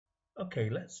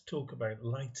Okay, let's talk about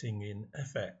lighting in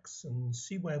FX and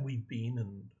see where we've been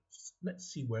and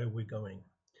let's see where we're going.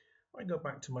 I go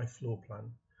back to my floor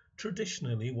plan.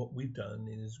 Traditionally, what we've done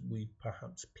is we've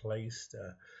perhaps placed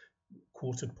a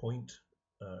quarter point,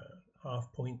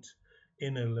 half point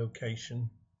in a location,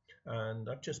 and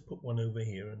I've just put one over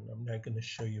here, and I'm now going to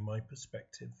show you my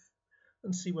perspective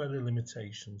and see where the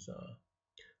limitations are.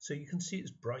 So you can see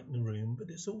it's bright in the room, but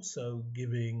it's also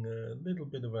giving a little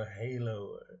bit of a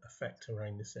halo effect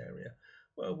around this area.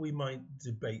 Well, we might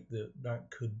debate that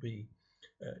that could be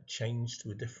changed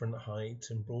to a different height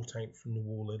and brought out from the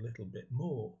wall a little bit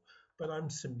more. But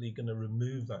I'm simply going to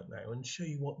remove that now and show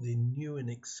you what the new and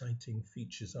exciting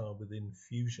features are within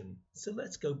Fusion. So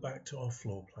let's go back to our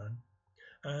floor plan,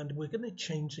 and we're going to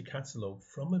change the catalog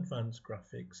from advanced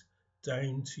graphics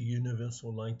down to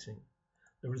universal lighting.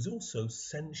 There is also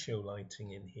Sensio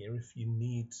lighting in here if you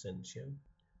need Sensio.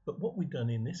 But what we've done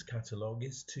in this catalogue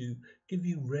is to give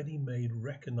you ready-made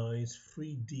recognized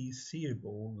 3D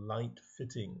seeable light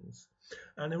fittings,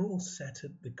 and they're all set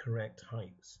at the correct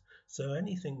heights. So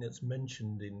anything that's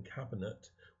mentioned in cabinet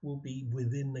will be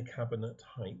within the cabinet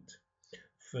height.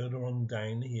 Further on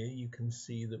down here you can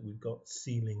see that we've got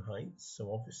ceiling heights,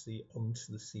 so obviously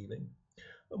onto the ceiling.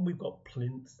 And we've got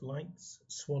plinth lights,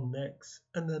 swan necks,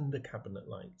 and under cabinet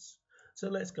lights. So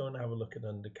let's go and have a look at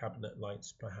under cabinet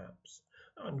lights perhaps.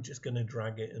 I'm just going to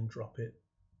drag it and drop it,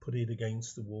 put it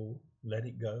against the wall, let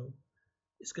it go.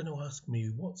 It's going to ask me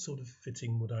what sort of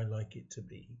fitting would I like it to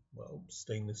be. Well,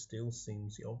 stainless steel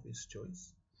seems the obvious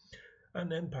choice. And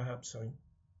then perhaps I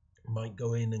might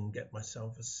go in and get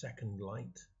myself a second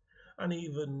light and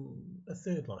even a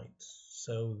third light.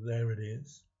 So there it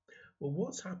is. Well,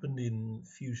 what's happened in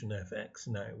Fusion FX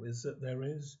now is that there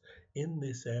is, in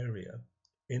this area,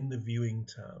 in the Viewing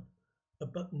tab, a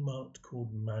button marked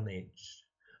called Manage.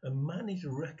 And Manage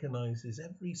recognizes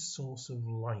every source of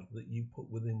light that you put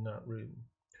within that room.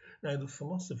 Now, the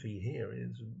philosophy here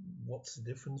is, what's the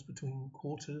difference between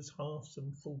quarters, halves,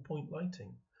 and full point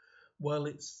lighting? Well,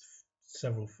 it's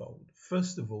severalfold.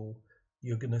 First of all,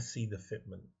 you're going to see the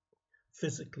fitment,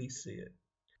 physically see it.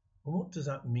 And what does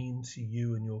that mean to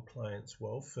you and your clients?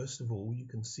 Well, first of all, you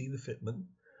can see the fitment.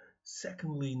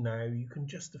 Secondly, now you can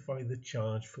justify the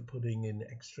charge for putting in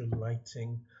extra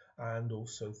lighting and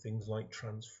also things like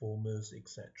transformers,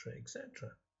 etc.,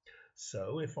 etc.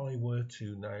 So if I were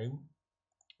to now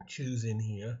choose in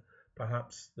here,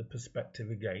 perhaps the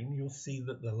perspective again, you'll see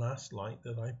that the last light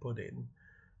that I put in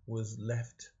was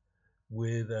left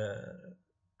with a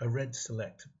red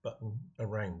select button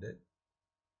around it.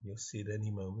 You'll see it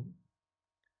any moment.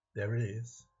 There it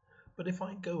is. But if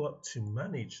I go up to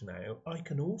Manage now, I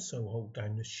can also hold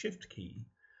down the Shift key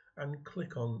and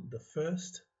click on the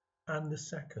first and the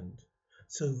second.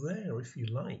 So there, if you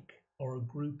like, are a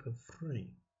group of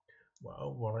three.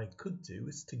 Well, what I could do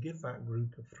is to give that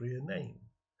group of three a name.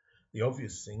 The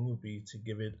obvious thing would be to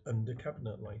give it under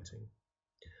cabinet lighting.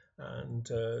 And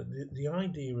the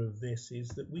idea of this is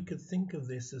that we could think of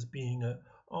this as being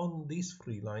on these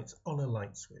three lights on a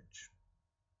light switch.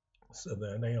 So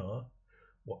there they are.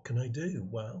 What can I do?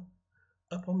 Well,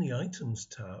 up on the Items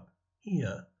tab,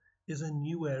 here is a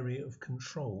new area of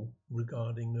control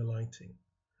regarding the lighting.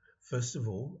 First of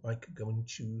all, I could go and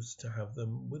choose to have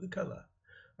them with a colour.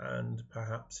 And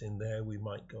perhaps in there we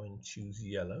might go and choose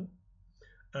yellow.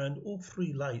 And all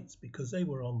three lights, because they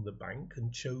were on the bank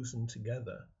and chosen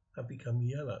together, have become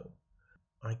yellow.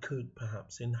 I could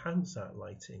perhaps enhance that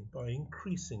lighting by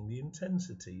increasing the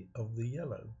intensity of the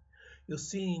yellow. You're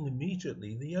seeing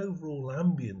immediately the overall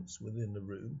ambience within the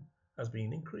room has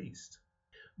been increased.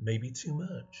 Maybe too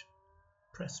much.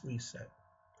 Press reset.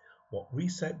 What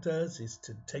reset does is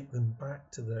to take them back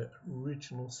to their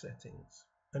original settings.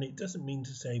 And it doesn't mean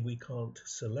to say we can't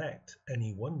select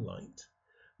any one light.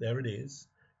 There it is.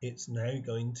 It's now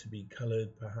going to be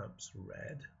colored perhaps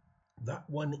red. That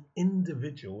one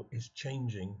individual is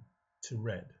changing to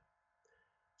red.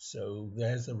 So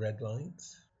there's a red light.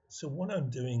 So what I'm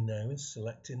doing now is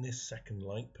selecting this second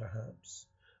light perhaps.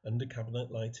 Under cabinet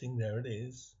lighting, there it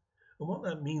is. And what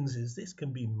that means is this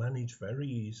can be managed very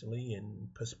easily in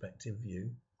perspective view.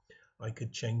 I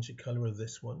could change the color of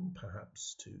this one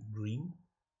perhaps to green.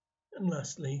 And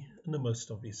lastly, and the most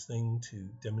obvious thing to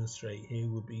demonstrate here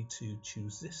would be to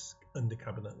choose this under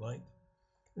cabinet light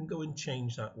and go and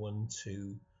change that one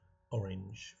to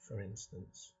orange, for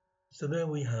instance. So there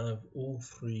we have all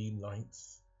three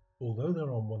lights. Although they're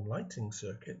on one lighting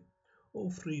circuit, all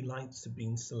three lights have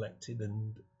been selected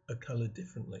and are colored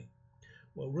differently.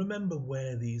 Well, remember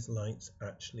where these lights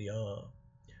actually are.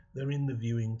 They're in the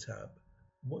Viewing tab.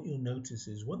 What you'll notice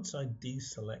is once I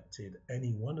deselected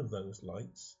any one of those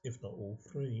lights, if not all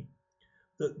three,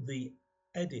 that the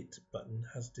edit button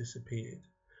has disappeared?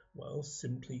 Well,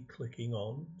 simply clicking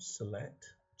on select,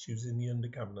 choosing the under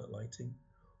cabinet lighting,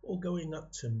 or going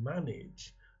up to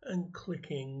manage and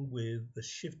clicking with the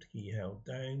shift key held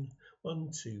down.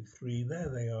 1, 2, 3, there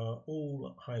they are,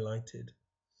 all highlighted.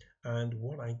 And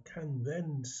what I can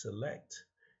then select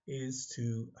is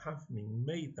to, having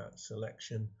made that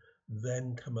selection,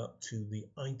 then come up to the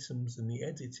items and the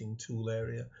editing tool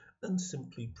area and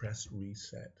simply press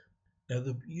reset. Now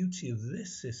the beauty of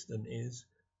this system is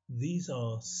these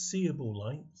are seeable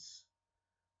lights.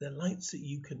 They're lights that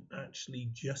you can actually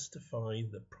justify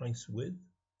the price with,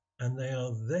 and they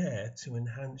are there to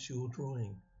enhance your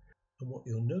drawing. And what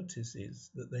you'll notice is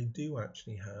that they do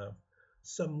actually have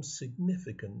some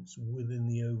significance within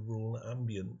the overall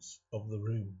ambience of the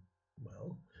room.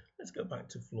 Well, let's go back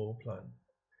to floor plan.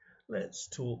 Let's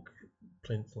talk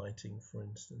plinth lighting, for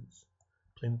instance.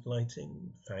 Plinth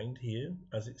lighting found here,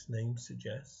 as its name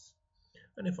suggests.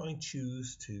 And if I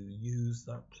choose to use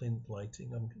that plinth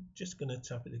lighting, I'm just going to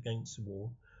tap it against the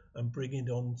wall and bring it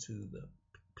onto the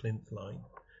plinth line.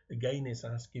 Again, it's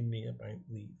asking me about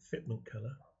the fitment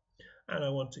color. And I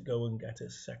want to go and get a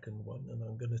second one, and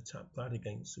I'm going to tap that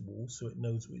against the wall so it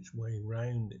knows which way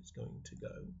round it's going to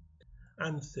go.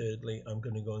 And thirdly, I'm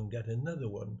going to go and get another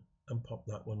one and pop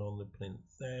that one on the plinth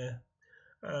there.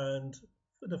 And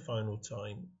for the final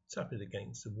time, tap it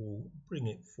against the wall, bring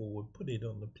it forward, put it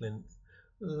on the plinth.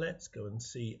 Let's go and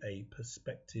see a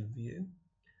perspective view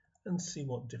and see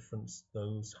what difference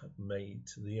those have made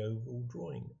to the overall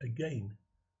drawing. Again,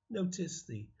 notice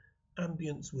the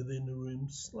ambience within the room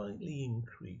slightly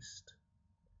increased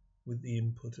with the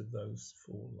input of those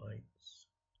 4 lights.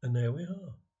 And there we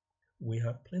are. We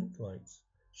have plinth lights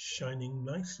shining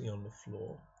nicely on the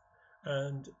floor.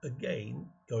 And again,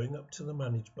 going up to the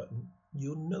manage button,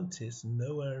 you'll notice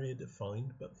no area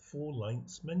defined but 4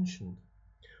 lights mentioned.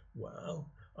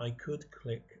 Well, I could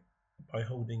click by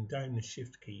holding down the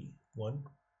shift key 1,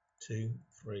 2,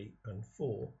 3 and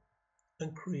 4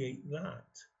 and create that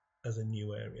as a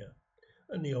new area.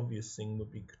 And the obvious thing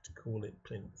would be to call it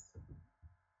plinth.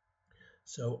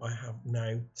 So I have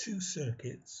now 2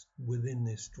 circuits within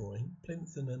this drawing,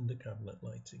 plinth and under cabinet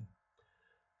lighting.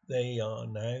 They are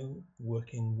now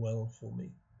working well for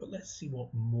me, but let's see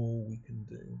what more we can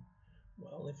do.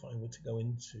 Well, if I were to go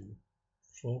into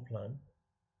floor plan,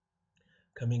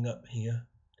 coming up here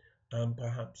and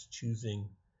perhaps choosing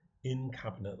in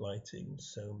cabinet lighting,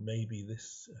 so maybe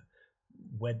this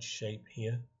wedge shape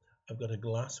here, I've got a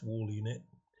glass wall unit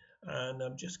and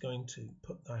I'm just going to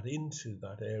put that into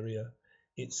that area.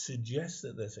 It suggests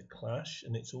that there's a clash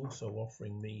and it's also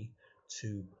offering me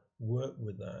to work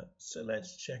with that. So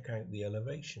let's check out the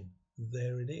elevation.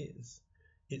 There it is.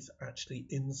 It's actually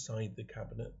inside the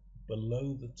cabinet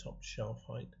below the top shelf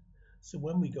height. So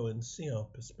when we go and see our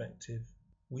perspective,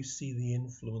 we see the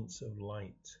influence of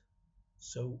light.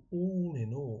 So all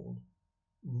in all,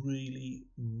 really,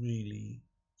 really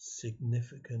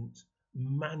significant,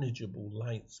 manageable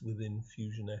lights within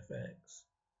Fusion FX.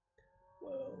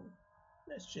 Well,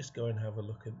 let's just go and have a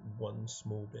look at one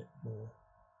small bit more.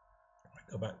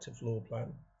 I go back to floor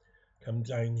plan, come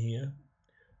down here,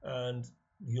 and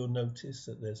you'll notice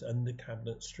that there's under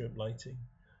cabinet strip lighting,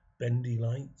 bendy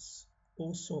lights,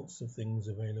 all sorts of things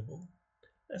available.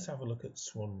 Let's have a look at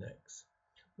swan necks.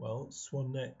 Well,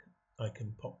 swan neck, I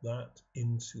can pop that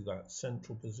into that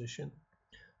central position.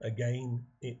 Again,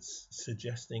 it's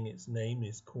suggesting its name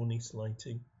is cornice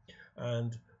lighting.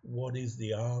 And what is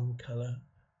the arm color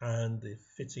and the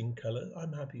fitting color?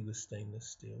 I'm happy with stainless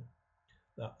steel.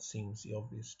 That seems the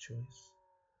obvious choice.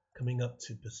 Coming up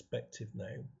to perspective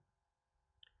now.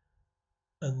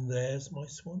 And there's my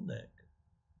swan neck.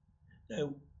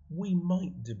 Now, we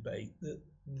might debate that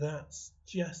that's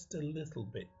just a little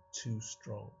bit too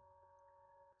strong.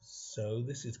 So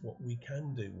this is what we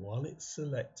can do. While it's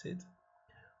selected,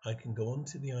 I can go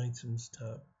onto the items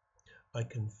tab. I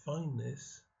can find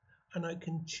this and I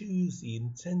can choose the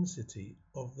intensity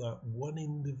of that one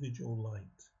individual light.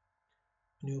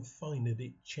 And you'll find that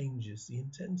it changes the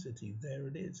intensity. There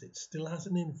it is. It still has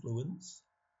an influence,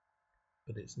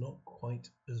 but it's not quite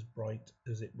as bright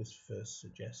as it was first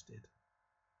suggested.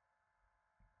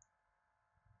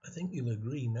 I think you'll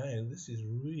agree now this is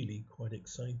really quite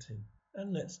exciting.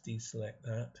 And let's deselect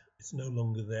that. It's no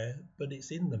longer there, but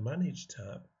it's in the Manage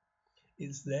tab.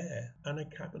 It's there, and a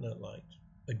cabinet light.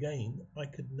 Again, I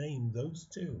could name those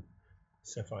 2.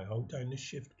 So if I hold down the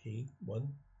Shift key, 1,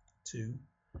 2,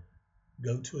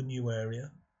 go to a new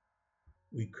area,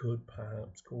 we could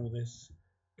perhaps call this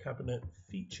cabinet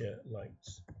feature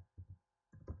lights.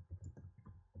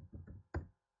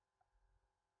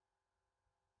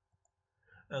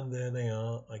 And there they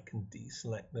are. I can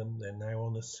deselect them. They're now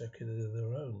on a circuit of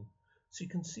their own. So you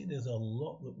can see there's a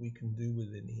lot that we can do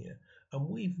within here. And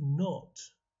we've not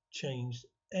changed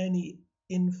any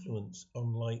influence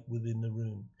on light within the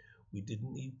room. We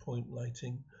didn't need point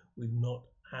lighting. We've not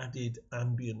added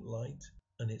ambient light.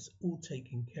 And it's all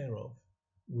taken care of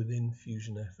within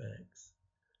Fusion FX.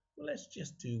 Well, let's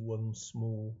just do one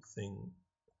small thing.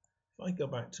 If I go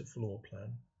back to floor plan,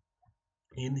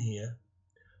 in here,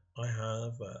 I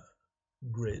have a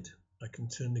grid. I can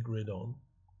turn the grid on,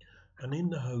 and in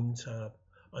the Home tab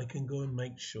I can go and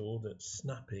make sure that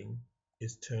snapping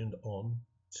is turned on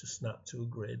to snap to a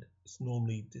grid. It's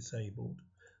normally disabled.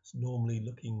 It's normally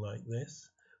looking like this,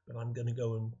 but I'm going to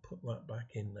go and put that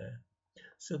back in there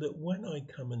so that when I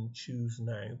come and choose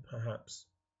now perhaps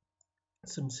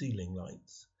some ceiling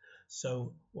lights,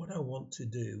 so what I want to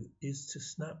do is to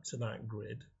snap to that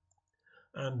grid,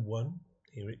 and one,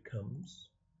 here it comes,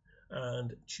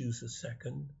 and choose a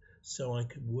second, so I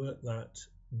could work that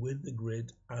with the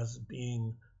grid as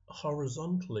being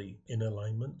horizontally in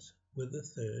alignment with the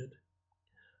third,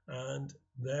 and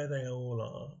there they all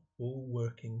are, all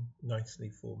working nicely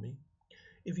for me.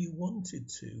 If you wanted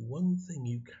to, one thing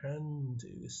you can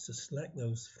do is to select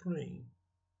those three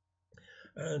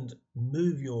and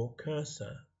move your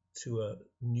cursor to a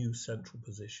new central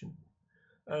position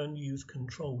and use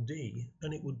Control D,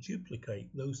 and it will duplicate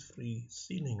those three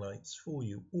ceiling lights for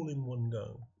you all in one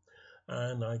go.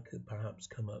 And I could perhaps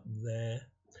come up there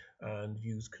and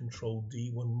use Control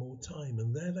D one more time,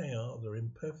 and there they are. They're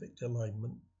in perfect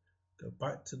alignment. Go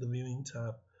back to the viewing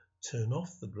tab, turn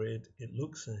off the grid. It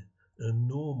looks a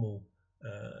normal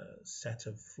set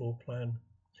of floor plan,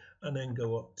 and then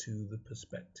go up to the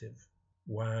perspective.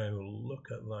 Wow, look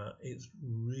at that. It's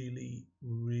really,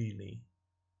 really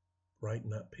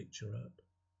brighten that picture up.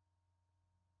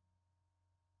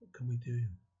 What can we do?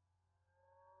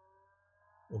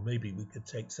 Or maybe we could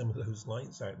take some of those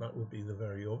lights out. That would be the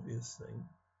very obvious thing.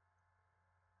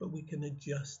 But we can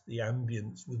adjust the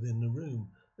ambience within the room.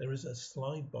 There is a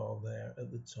slide bar there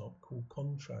at the top called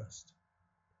contrast.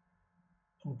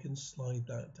 And we can slide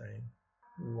that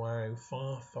down. Wow,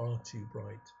 far, far too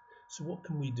bright. So what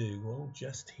can we do? Well,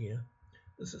 just here,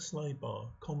 there's a slide bar,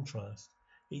 contrast.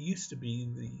 It used to be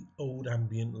the old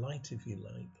ambient light, if you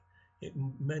like. It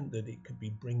meant that it could be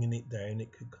bringing it down,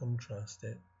 it could contrast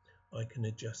it. I can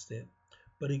adjust it.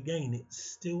 But again, it's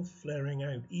still flaring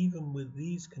out. Even with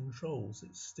these controls,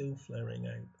 it's still flaring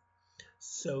out.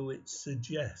 So it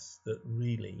suggests that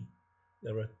really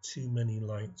there are too many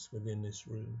lights within this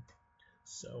room.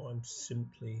 So I'm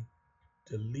simply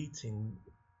deleting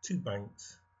two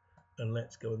banks, and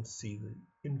let's go and see the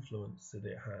influence that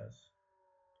it has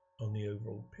on the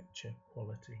overall picture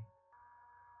quality.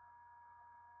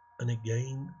 And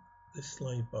again, this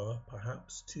slide bar,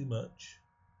 perhaps too much.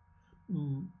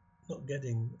 Not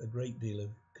getting a great deal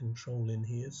of control in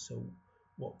here, so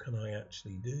what can I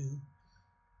actually do?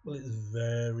 Well, it's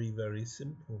very, very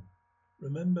simple.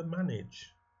 Remember,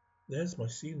 manage. There's my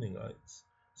ceiling lights.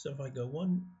 So if I go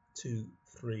 1, 2,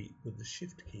 3 with the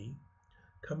shift key,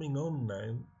 coming on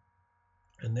now,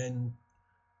 and then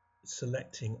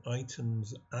selecting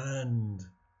items and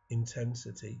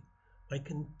intensity, I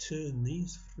can turn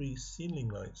these 3 ceiling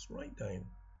lights right down.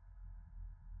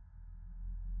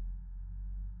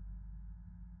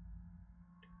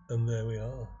 And there we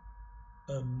are,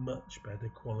 a much better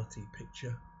quality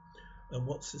picture. And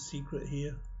what's the secret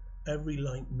here? Every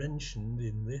light mentioned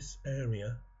in this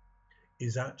area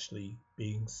is actually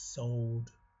being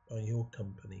sold by your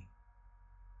company.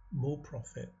 More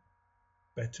profit,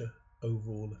 better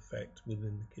overall effect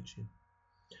within the kitchen.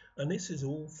 And this is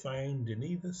all found in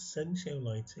either Sensio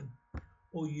lighting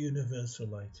or universal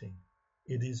lighting.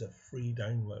 It is a free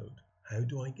download. How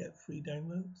do I get free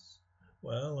downloads?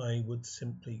 Well, I would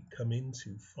simply come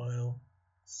into File,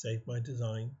 Save My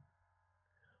Design.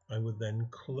 I would then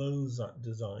close that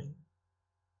design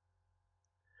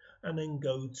and then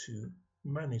go to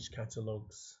Manage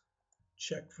Catalogs,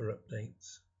 check for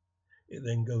updates. It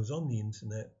then goes on the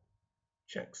internet,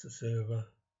 checks the server,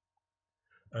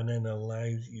 and then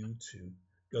allows you to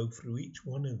go through each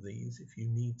one of these if you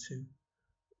need to,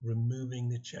 removing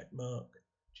the check mark,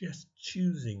 just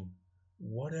choosing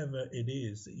whatever it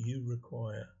is that you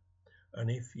require.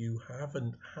 And if you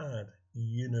haven't had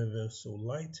universal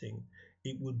lighting,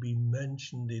 it would be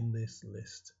mentioned in this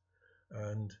list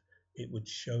and it would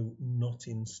show not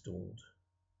installed.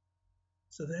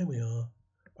 So there we are.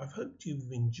 I've hoped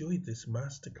you've enjoyed this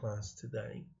masterclass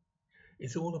today.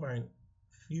 It's all about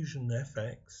Fusion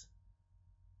FX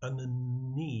and the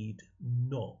need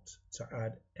not to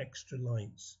add extra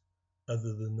lights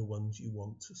other than the ones you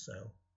want to sell.